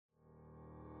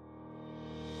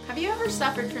Have you ever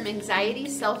suffered from anxiety,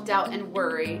 self-doubt, and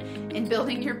worry in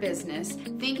building your business,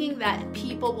 thinking that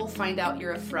people will find out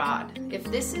you're a fraud? If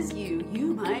this is you,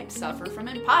 you might suffer from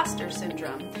imposter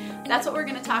syndrome. That's what we're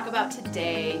going to talk about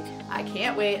today. I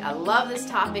can't wait. I love this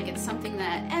topic. It's something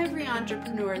that every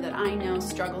entrepreneur that I know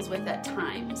struggles with at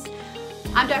times.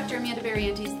 I'm Dr. Amanda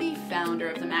Barrientos, the founder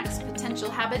of the Max Potential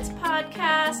Habits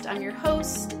podcast. I'm your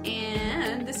host,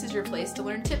 and this is your place to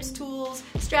learn tips, tools,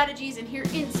 strategies, and hear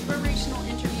inspirational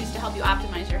interviews to help you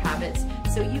optimize your habits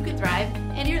so you can thrive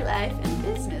in your life and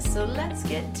business. So let's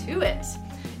get to it.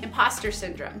 Imposter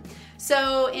syndrome.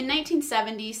 So in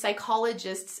 1970,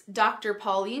 psychologists Dr.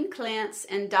 Pauline Clance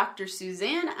and Dr.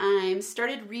 Suzanne Imes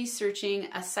started researching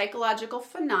a psychological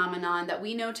phenomenon that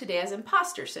we know today as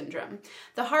imposter syndrome.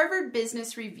 The Harvard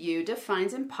Business Review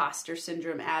defines imposter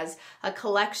syndrome as a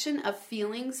collection of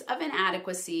feelings of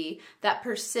inadequacy that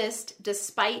persist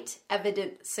despite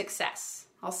evident success.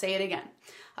 I'll say it again.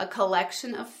 A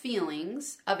collection of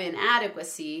feelings of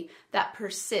inadequacy that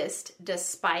persist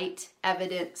despite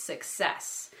evident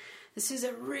success. This is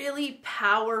a really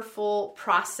powerful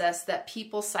process that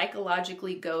people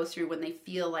psychologically go through when they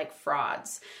feel like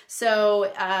frauds. So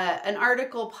an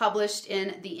article published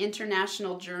in the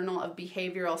International Journal of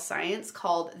Behavioral Science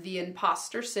called The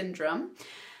Imposter Syndrome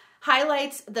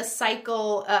highlights the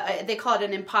cycle. They call it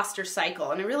an imposter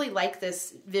cycle, and I really like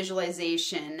this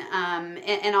visualization,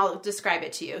 and I'll describe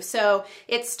it to you. So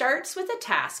it starts with a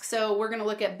task. So we're going to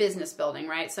look at business building,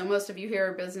 right? So most of you here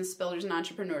are business builders and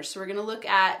entrepreneurs. So we're going to look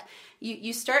at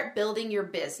you start building your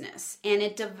business, and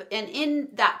in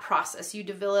that process, you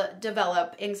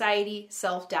develop anxiety,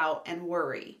 self-doubt, and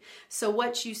worry. So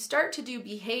what you start to do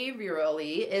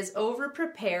behaviorally is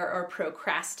over-prepare or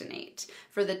procrastinate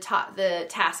for the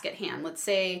task at hand. Let's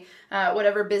say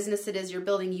whatever business it is you're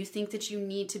building, you think that you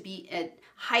need to be a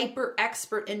hyper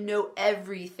expert and know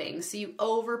everything. So you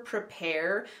over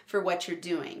prepare for what you're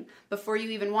doing. Before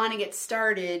you even want to get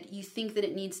started, you think that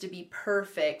it needs to be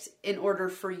perfect in order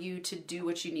for you to do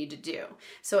what you need to do.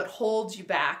 So it holds you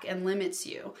back and limits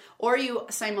you. Or you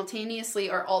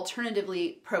simultaneously or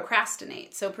alternatively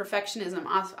procrastinate. So perfectionism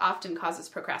often causes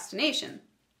procrastination.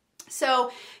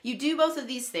 So you do both of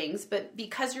these things, but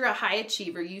because you're a high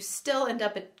achiever, you still end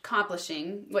up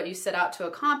accomplishing what you set out to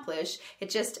accomplish. It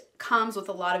just comes with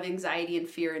a lot of anxiety and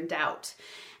fear and doubt.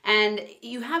 And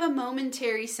you have a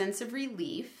momentary sense of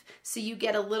relief, so you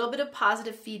get a little bit of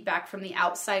positive feedback from the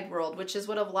outside world, which is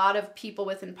what a lot of people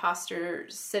with imposter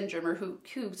syndrome or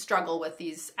who struggle with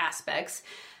these aspects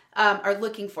are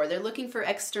looking for. They're looking for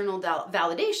external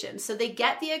validation. So they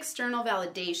get the external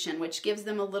validation, which gives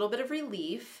them a little bit of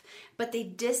relief, but they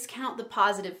discount the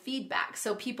positive feedback.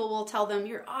 So people will tell them,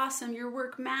 "You're awesome, your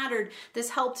work mattered,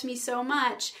 this helped me so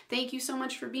much, thank you so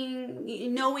much for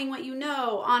knowing what you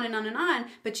know," on and on and on,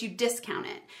 but you discount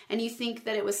it. And you think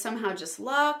that it was somehow just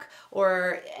luck,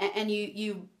 and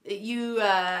you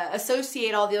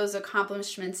associate all those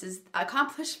accomplishments,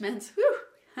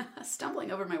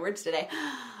 stumbling over my words today.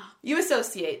 You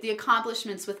associate the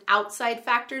accomplishments with outside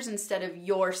factors instead of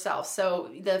yourself. So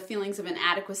the feelings of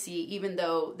inadequacy, even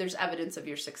though there's evidence of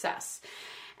your success.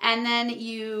 And then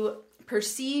you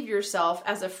perceive yourself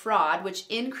as a fraud, which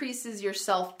increases your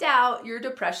self-doubt, your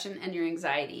depression, and your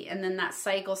anxiety. And then that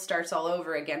cycle starts all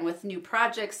over again with new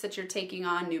projects that you're taking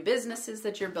on, new businesses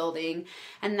that you're building,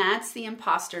 and that's the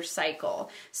imposter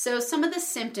cycle. So some of the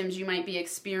symptoms you might be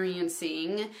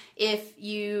experiencing if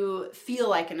you feel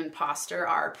like an imposter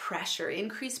are pressure,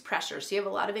 increased pressure. So you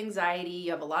have a lot of anxiety,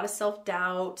 you have a lot of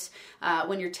self-doubt.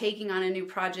 When you're taking on a new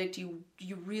project, you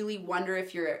really wonder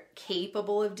if you're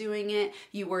capable of doing it.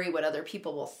 You worry what other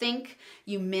people will think.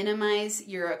 You minimize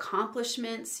your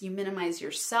accomplishments. You minimize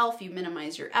yourself. You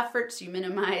minimize your efforts. You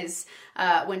minimize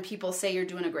when people say you're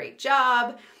doing a great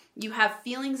job. You have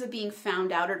feelings of being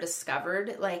found out or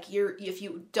discovered. Like if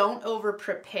you don't over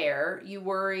prepare, you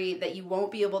worry that you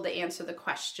won't be able to answer the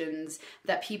questions,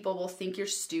 that people will think you're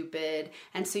stupid.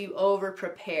 And so you over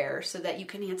prepare so that you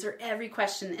can answer every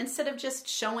question instead of just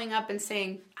showing up and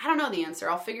saying, "I don't know the answer,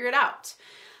 I'll figure it out."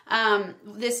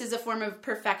 This is a form of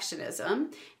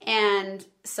perfectionism and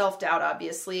self-doubt,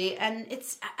 obviously. And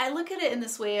I look at it in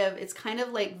this way of, it's kind of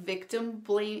like victim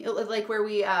blame, like where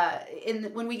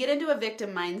when we get into a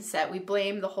victim mindset, we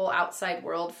blame the whole outside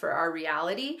world for our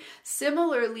reality.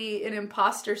 Similarly, in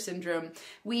imposter syndrome,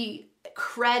 we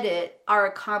credit our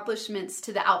accomplishments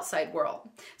to the outside world.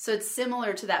 So it's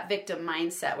similar to that victim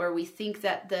mindset where we think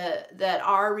that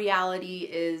our reality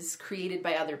is created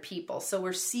by other people. So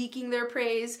we're seeking their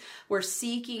praise, we're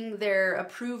seeking their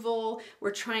approval,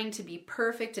 we're trying to be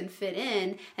perfect and fit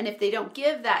in. And if they don't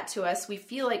give that to us, we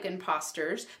feel like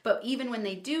imposters. But even when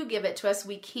they do give it to us,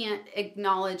 we can't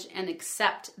acknowledge and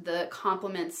accept the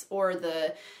compliments or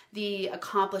the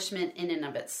accomplishment in and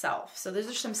of itself. So those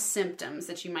are some symptoms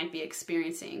that you might be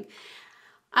experiencing.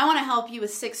 I want to help you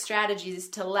with 6 strategies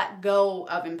to let go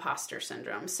of imposter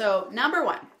syndrome. So number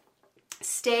 1,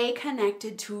 stay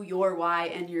connected to your why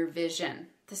and your vision.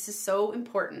 This is so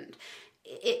important.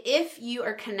 If you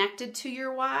are connected to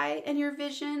your why and your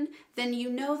vision, then you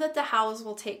know that the hows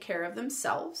will take care of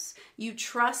themselves. You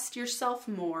trust yourself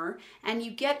more, and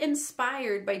you get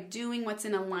inspired by doing what's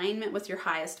in alignment with your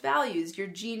highest values.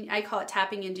 I call it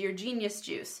tapping into your genius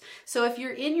juice. So if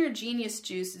you're in your genius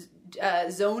juice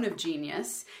zone of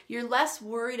genius, you're less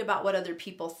worried about what other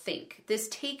people think. This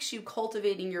takes you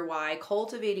cultivating your why,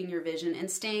 cultivating your vision, and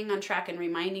staying on track and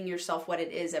reminding yourself what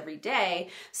it is every day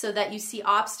so that you see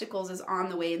obstacles as on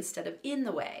the way instead of in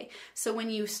the way. So when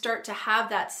you start to have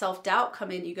that self-doubt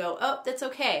come in, you go, oh, that's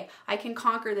okay. I can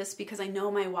conquer this because I know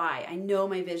my why. I know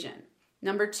my vision.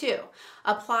 Number 2,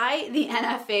 apply the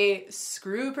NFA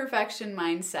screw perfection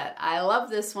mindset. I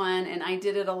love this one, and I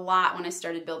did it a lot when I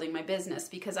started building my business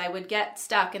because I would get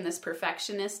stuck in this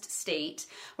perfectionist state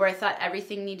where I thought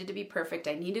everything needed to be perfect.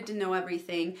 I needed to know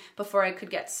everything before I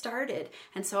could get started.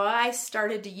 And so I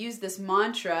started to use this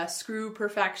mantra, screw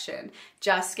perfection,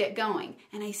 just get going.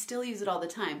 And I still use it all the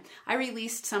time. I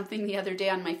released something the other day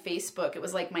on my Facebook. It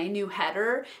was like my new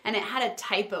header, and it had a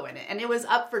typo in it. And it was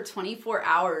up for 24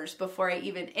 hours before and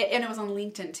it was on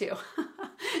LinkedIn too.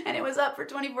 And it was up for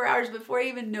 24 hours before I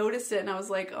even noticed it. And I was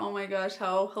like, oh my gosh,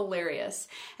 how hilarious.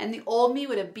 And the old me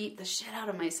would have beat the shit out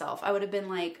of myself. I would have been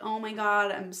like, oh my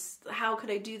God, how could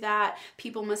I do that?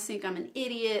 People must think I'm an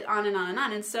idiot, on and on and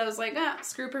on. And so I was like,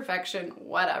 screw perfection,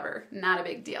 whatever, not a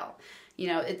big deal. You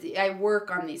know, I work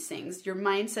on these things. Your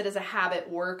mindset is a habit.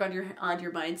 Work on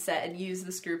your mindset and use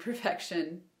the screw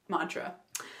perfection mantra.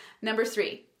 Number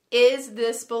 3. Is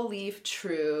this belief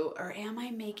true, or am I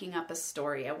making up a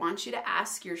story? I want you to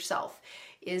ask yourself,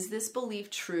 is this belief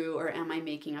true, or am I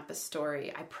making up a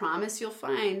story? I promise you'll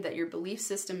find that your belief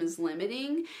system is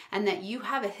limiting and that you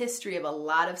have a history of a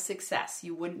lot of success.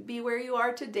 You wouldn't be where you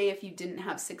are today if you didn't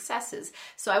have successes.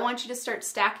 So I want you to start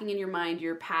stacking in your mind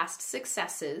your past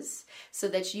successes so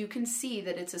that you can see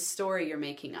that it's a story you're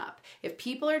making up. If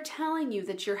people are telling you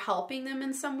that you're helping them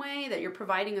in some way, that you're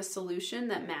providing a solution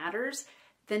that matters,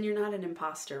 then you're not an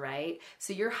imposter, right?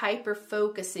 So you're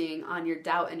hyper-focusing on your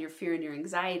doubt and your fear and your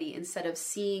anxiety instead of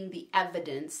seeing the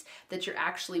evidence that you're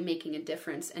actually making a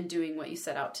difference and doing what you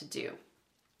set out to do.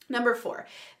 Number 4,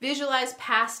 visualize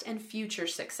past and future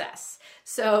success.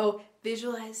 So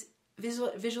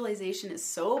visualization is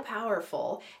so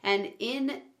powerful, and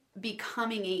in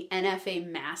becoming a NFA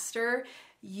master,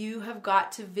 you have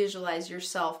got to visualize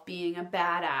yourself being a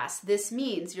badass. This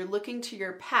means you're looking to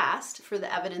your past for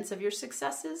the evidence of your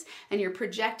successes, and you're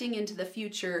projecting into the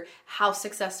future how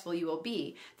successful you will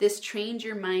be. This trains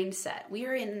your mindset. We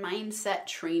are in mindset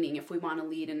training if we want to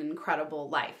lead an incredible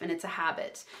life, and it's a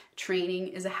habit. Training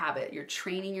is a habit. You're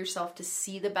training yourself to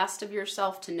see the best of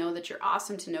yourself, to know that you're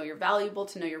awesome, to know you're valuable,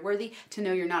 to know you're worthy, to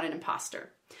know you're not an imposter.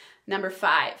 Number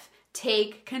 5.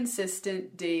 Take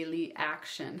consistent daily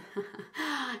action.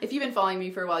 If you've been following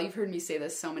me for a while, you've heard me say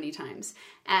this so many times.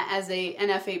 As a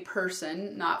NFA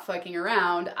person, not fucking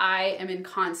around, I am in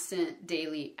constant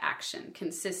daily action,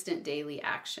 consistent daily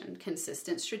action,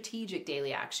 consistent strategic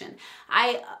daily action.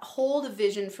 I hold a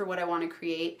vision for what I want to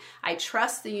create. I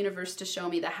trust the universe to show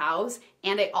me the hows,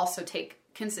 and I also take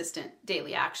consistent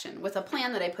daily action with a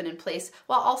plan that I put in place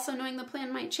while also knowing the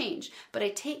plan might change. But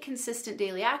I take consistent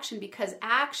daily action because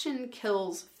action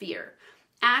kills fear.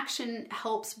 Action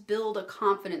helps build a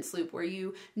confidence loop where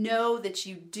you know that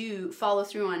you do follow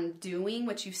through on doing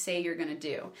what you say you're going to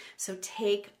do. So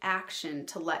take action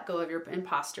to let go of your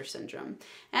imposter syndrome.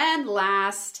 And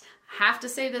last, have to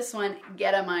say this one,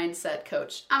 get a mindset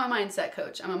coach. I'm a mindset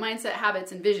coach. I'm a mindset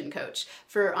habits and vision coach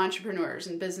for entrepreneurs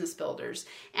and business builders.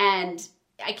 And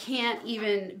I can't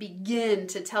even begin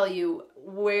to tell you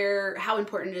how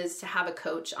important it is to have a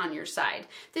coach on your side.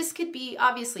 This could be,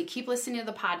 obviously, keep listening to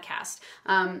the podcast.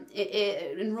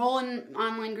 Enroll in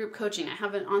online group coaching. I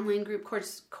have an online group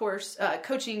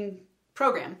coaching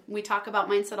program. We talk about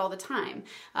mindset all the time.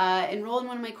 Enroll in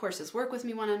one of my courses, work with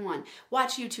me one-on-one,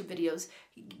 watch YouTube videos,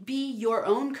 be your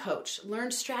own coach,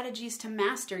 learn strategies to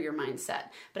master your mindset.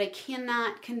 But I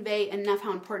cannot convey enough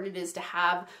how important it is to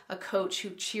have a coach who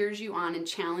cheers you on and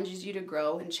challenges you to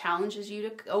grow and challenges you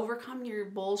to overcome your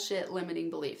bullshit limiting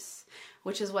beliefs,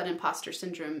 which is what imposter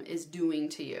syndrome is doing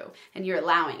to you, and you're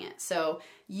allowing it. So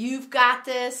you've got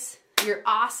this. You're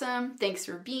awesome. Thanks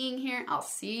for being here. I'll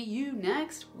see you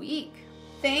next week.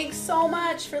 Thanks so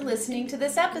much for listening to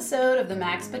this episode of the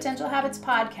Max Potential Habits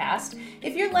podcast.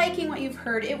 If you're liking what you've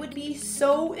heard, it would be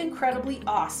so incredibly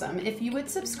awesome if you would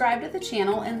subscribe to the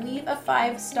channel and leave a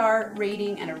 5-star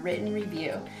rating and a written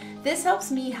review. This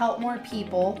helps me help more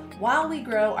people while we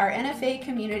grow our NFA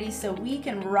community so we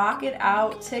can rock it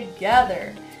out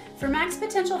together. For Max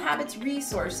Potential Habits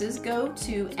resources, go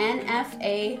to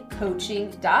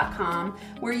nfacoaching.com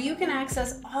where you can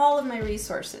access all of my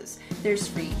resources. There's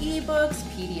free ebooks,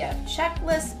 PDF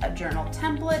checklists, a journal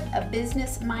template, a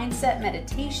business mindset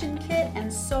meditation kit,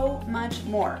 and so much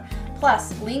more.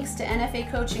 Plus, links to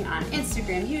NFA coaching on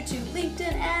Instagram, YouTube,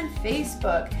 LinkedIn, and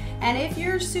Facebook. And if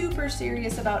you're super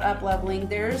serious about up-leveling,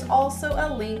 there's also a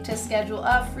link to schedule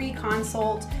a free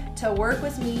consult to work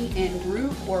with me in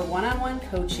group or one-on-one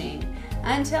coaching.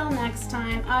 Until next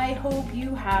time, I hope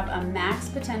you have a Max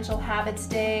Potential Habits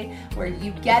Day where you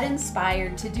get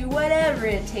inspired to do whatever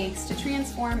it takes to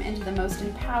transform into the most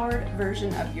empowered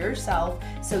version of yourself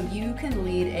so you can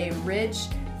lead a rich,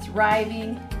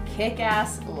 thriving,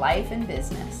 kick-ass life and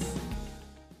business.